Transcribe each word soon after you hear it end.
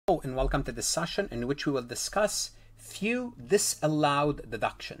And welcome to this session in which we will discuss few disallowed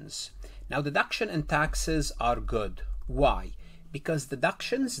deductions. Now, deduction and taxes are good. Why? Because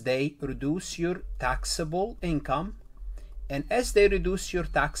deductions, they reduce your taxable income, and as they reduce your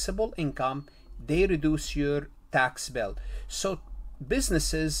taxable income, they reduce your tax bill. So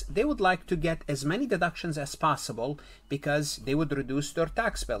businesses, they would like to get as many deductions as possible because they would reduce their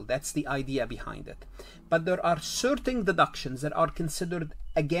tax bill. That's the idea behind it. But there are certain deductions that are considered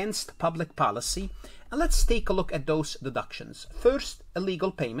against public policy, and let's take a look at those deductions. First,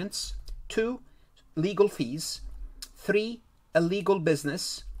 illegal payments. 2, legal fees. 3, illegal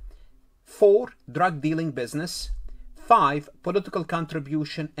business. 4, drug dealing business. 5, political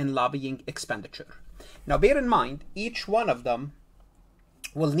contribution and lobbying expenditure. Now bear in mind, each one of them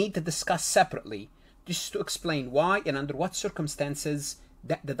we'll need to discuss separately just to explain why and under what circumstances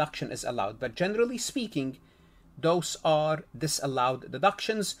that deduction is allowed. But generally speaking, those are disallowed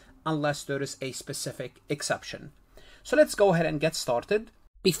deductions unless there is a specific exception. So let's go ahead and get started.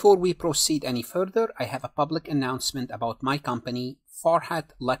 Before we proceed any further, I have a public announcement about my company,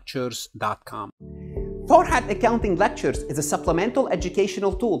 farhatlectures.com. Farhat Accounting Lectures is a supplemental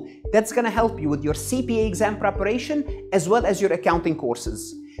educational tool that's going to help you with your CPA exam preparation as well as your accounting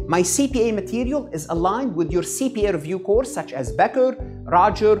courses. My CPA material is aligned with your CPA review course such as Becker,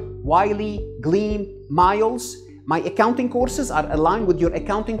 Roger, Wiley, Gleam, Miles. My accounting courses are aligned with your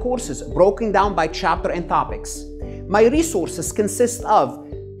accounting courses broken down by chapter and topics. My resources consist of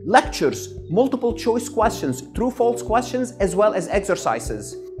lectures, multiple choice questions, true-false questions, as well as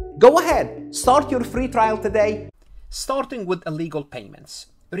exercises. Go ahead, start your free trial today. Starting with illegal payments.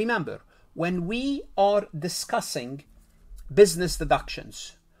 Remember, when we are discussing business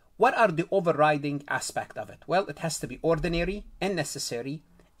deductions, what are the overriding aspect of it? Well, it has to be ordinary and necessary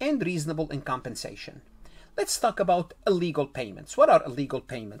and reasonable in compensation. Let's talk about illegal payments. What are illegal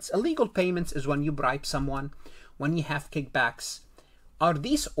payments? Illegal payments is when you bribe someone, when you have kickbacks. Are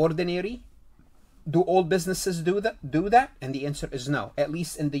these ordinary? Do all businesses do that? And the answer is no. At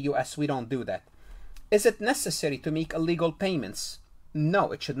least in the US, we don't do that. Is it necessary to make illegal payments?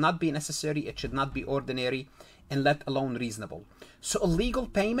 No, it should not be necessary. It should not be ordinary, and let alone reasonable. So illegal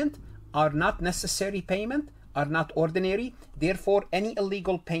payment are not necessary payment, are not ordinary. Therefore, any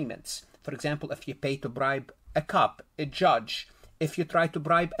illegal payments, for example, if you pay to bribe a cop, a judge, if you try to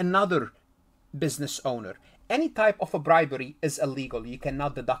bribe another business owner, any type of a bribery is illegal. You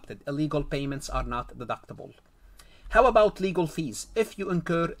cannot deduct it. Illegal payments are not deductible. How about legal fees? If you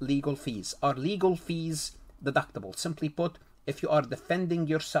incur legal fees, are legal fees deductible? Simply put, if you are defending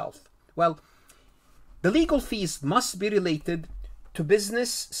yourself. Well, the legal fees must be related to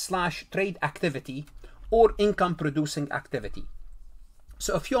business/trade activity or income producing activity.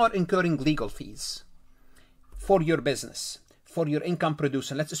 So if you are incurring legal fees for your business, for your income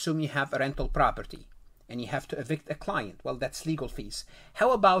producing, let's assume you have a rental property and you have to evict a client. Well, that's legal fees.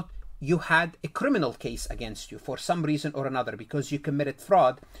 How about you had a criminal case against you for some reason or another because you committed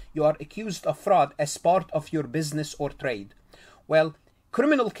fraud? You are accused of fraud as part of your business or trade. Well,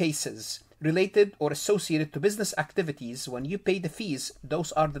 criminal cases related or associated to business activities, when you pay the fees,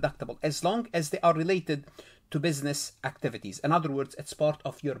 those are deductible as long as they are related to business activities. In other words, it's part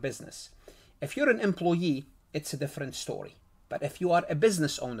of your business. If you're an employee, it's a different story. But if you are a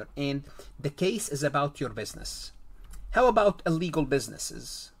business owner and the case is about your business, how about illegal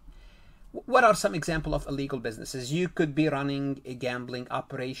businesses? What are some examples of illegal businesses? You could be running a gambling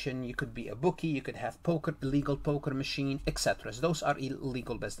operation, you could be a bookie, you could have illegal poker machine, etc. So those are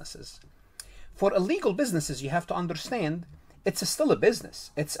illegal businesses. For illegal businesses, you have to understand it's still a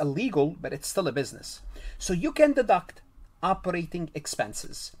business. It's illegal, but it's still a business. So you can deduct operating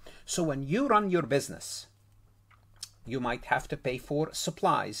expenses. So when you run your business, you might have to pay for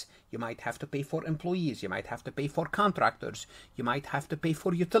supplies, you might have to pay for employees, you might have to pay for contractors, you might have to pay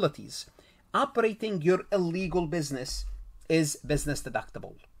for utilities. Operating your illegal business is business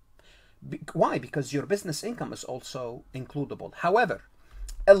deductible. Why? Because your business income is also includable. However,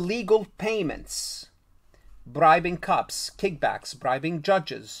 illegal payments, bribing cops, kickbacks, bribing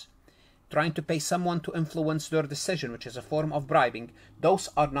judges, trying to pay someone to influence their decision, which is a form of bribing, those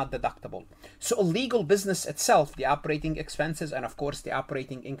are not deductible. So illegal business itself, the operating expenses, and of course the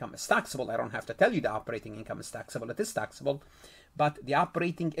operating income is taxable. I don't have to tell you the operating income is taxable. It is taxable, but the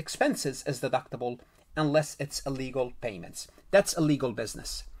operating expenses is deductible unless it's illegal payments. That's illegal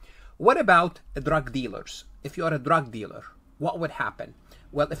business. What about drug dealers? If you are a drug dealer, what would happen?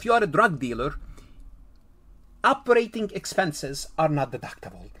 Well, if you are a drug dealer, operating expenses are not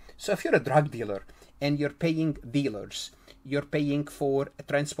deductible. So if you're a drug dealer and you're paying dealers, you're paying for a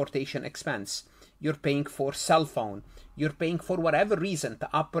transportation expense, you're paying for cell phone, you're paying for whatever reason to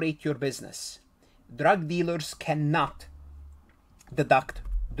operate your business. Drug dealers cannot deduct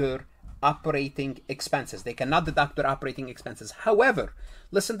their operating expenses. They cannot deduct their operating expenses. However,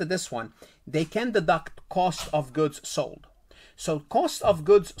 listen to this one. They can deduct cost of goods sold. So cost of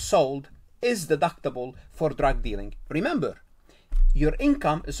goods sold is deductible for drug dealing. Remember, your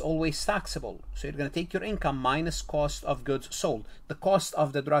income is always taxable. So you're going to take your income minus cost of goods sold, the cost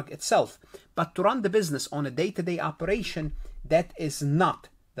of the drug itself. But to run the business on a day-to-day operation, that is not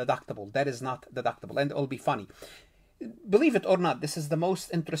deductible. That is not deductible. And it will be funny. Believe it or not, this is the most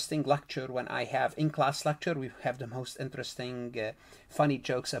interesting lecture. When I have in-class lecture, we have the most interesting, funny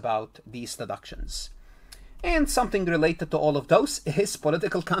jokes about these deductions. And something related to all of those is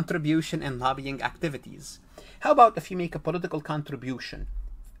political contribution and lobbying activities. How about if you make a political contribution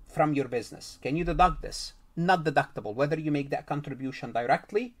from your business? Can you deduct this? Not deductible, whether you make that contribution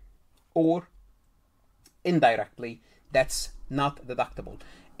directly or indirectly, that's not deductible.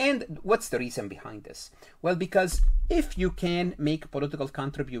 And what's the reason behind this? Well, because if you can make a political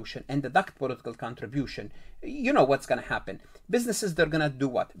contribution and deduct political contribution, you know what's going to happen. Businesses, they're going to do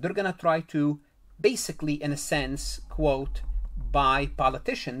what? They're going to try to basically, in a sense, quote, buy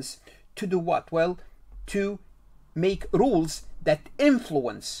politicians to do what? Well, to make rules that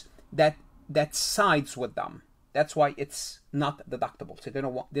influence, that sides with them. That's why it's not deductible. So they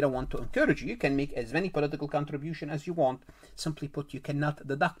don't want to encourage you. You can make as many political contribution as you want. Simply put, you cannot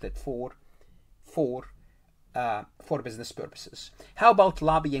deduct it for business purposes. How about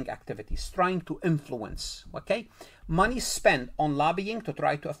lobbying activities? Trying to influence, okay? Money spent on lobbying to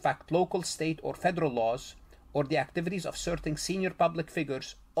try to affect local, state, or federal laws or the activities of certain senior public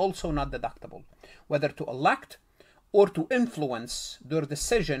figures, also not deductible. Whether to elect or to influence their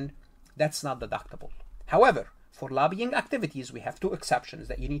decision, that's not deductible. However, for lobbying activities, we have two exceptions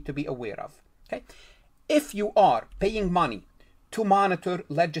that you need to be aware of. Okay? If you are paying money to monitor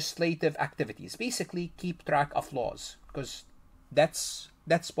legislative activities, basically keep track of laws, because that's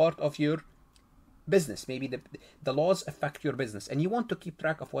part of your business. Maybe the laws affect your business and you want to keep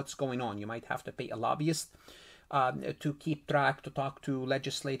track of what's going on. You might have to pay a lobbyist to keep track, to talk to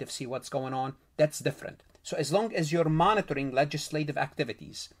legislative, see what's going on. That's different. So as long as you're monitoring legislative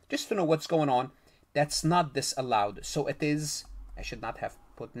activities, just to know what's going on, that's not disallowed. So it is, I should not have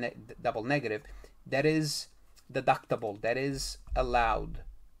put double negative, that is deductible, that is allowed.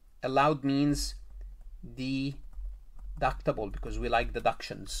 Allowed means deductible because we like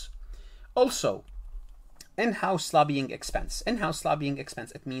deductions. Also, in-house lobbying expense. In-house lobbying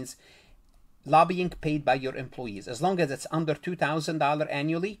expense, it means lobbying paid by your employees. As long as it's under $2,000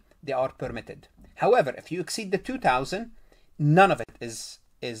 annually, they are permitted. However, if you exceed the $2,000, none of it is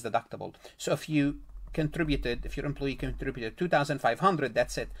deductible. So if your employee contributed $2,500,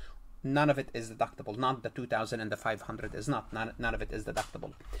 that's it. None of it is deductible. Not the $2,000 and the $500 is not. None of it is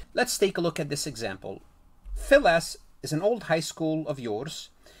deductible. Let's take a look at this example. Phil S. is an old high school of yours.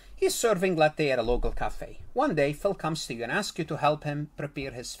 He's serving latte at a local cafe. One day, Phil comes to you and asks you to help him prepare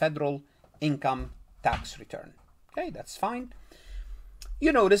his federal income tax return. Okay, that's fine.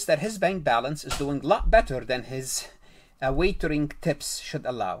 You notice that his bank balance is doing a lot better than his waitering tips should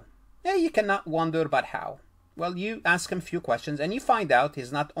allow. Yeah, you cannot wonder, but how? Well, you ask him a few questions and you find out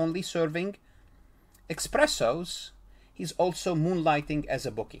he's not only serving espressos, he's also moonlighting as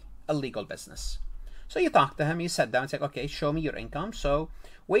a bookie, a legal business. So you talk to him, you sit down and say, okay, show me your income. So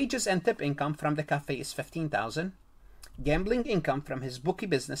wages and tip income from the cafe is $15,000. Gambling income from his bookie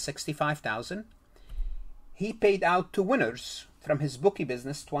business, $65,000. He paid out to winners from his bookie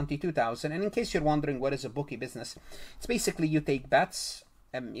business, $22,000. And in case you're wondering what is a bookie business, it's basically you take bets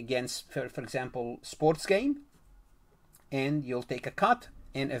against, for example, sports game, and you'll take a cut.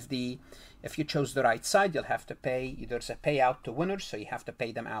 And if you chose the right side, you'll have to pay. There's a payout to winners, so you have to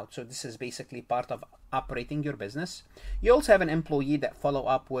pay them out. So this is basically part of operating your business. You also have an employee that follow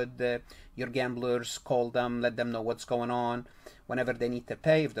up with your gamblers, call them, let them know what's going on, whenever they need to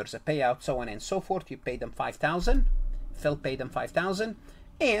pay, if there's a payout, so on and so forth. You pay them $5,000. Phil paid them $5,000,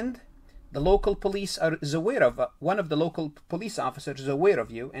 and the local police is aware of, one of the local police officers is aware of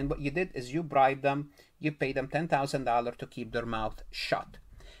you, and what you did is you bribed them, you paid them $10,000 to keep their mouth shut.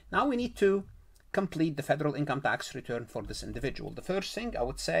 Now we need to complete the federal income tax return for this individual. The first thing I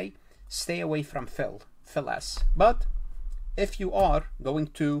would say, stay away from Phil S. But if you are going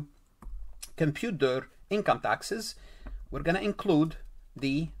to compute their income taxes, we're going to include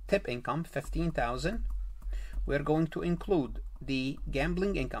the tip income, $15,000. We're going to include the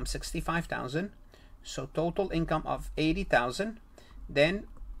gambling income, $65,000. So total income of $80,000. Then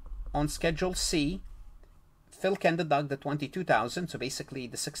on Schedule C, Phil can deduct the 22,000, so basically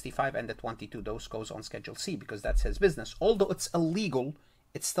the 65 and the 22, those goes on Schedule C because that's his business. Although it's illegal,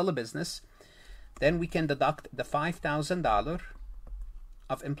 it's still a business. Then we can deduct the $5,000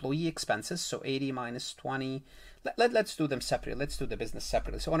 of employee expenses, so 80 minus 20. Let's do them separately. Let's do the business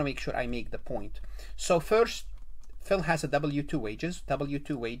separately. So I want to make sure I make the point. So first, Phil has a W-2 wages.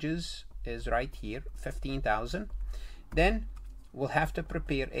 W-2 wages is right here, 15,000. Then we'll have to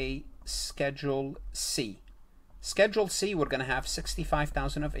prepare a Schedule C. Schedule C, we're going to have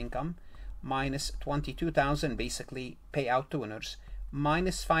 65,000 of income minus 22,000 basically payout to owners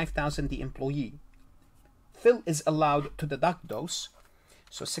minus 5,000 the employee. Phil is allowed to deduct those.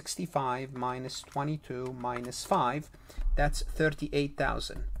 So 65 minus 22 minus 5, that's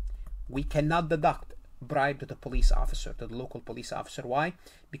 38,000. We cannot deduct bribe to the police officer, to the local police officer. Why?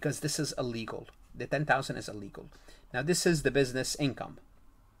 Because this is illegal. The 10,000 is illegal. Now this is the business income.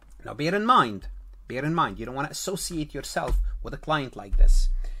 Now bear in mind, you don't want to associate yourself with a client like this.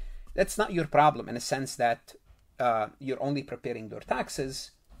 That's not your problem in a sense that you're only preparing their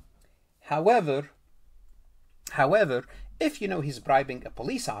taxes. However, if you know he's bribing a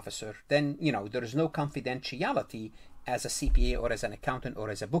police officer, then there is no confidentiality as a CPA or as an accountant or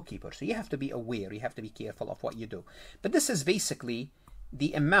as a bookkeeper. So you have to be aware, you have to be careful of what you do. But this is basically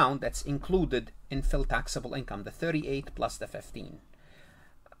the amount that's included in Phil taxable income, the 38 plus the 15.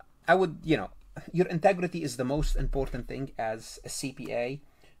 I would, your integrity is the most important thing as a CPA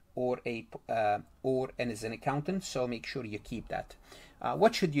or as an accountant, so make sure you keep that.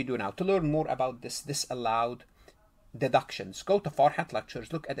 What should you do now? To learn more about this disallowed deductions, go to Farhat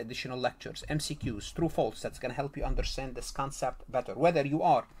Lectures, look at additional lectures, MCQs, true, false. That's going to help you understand this concept better. Whether you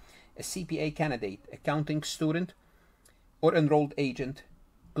are a CPA candidate, accounting student, or enrolled agent,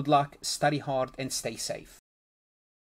 good luck, study hard, and stay safe.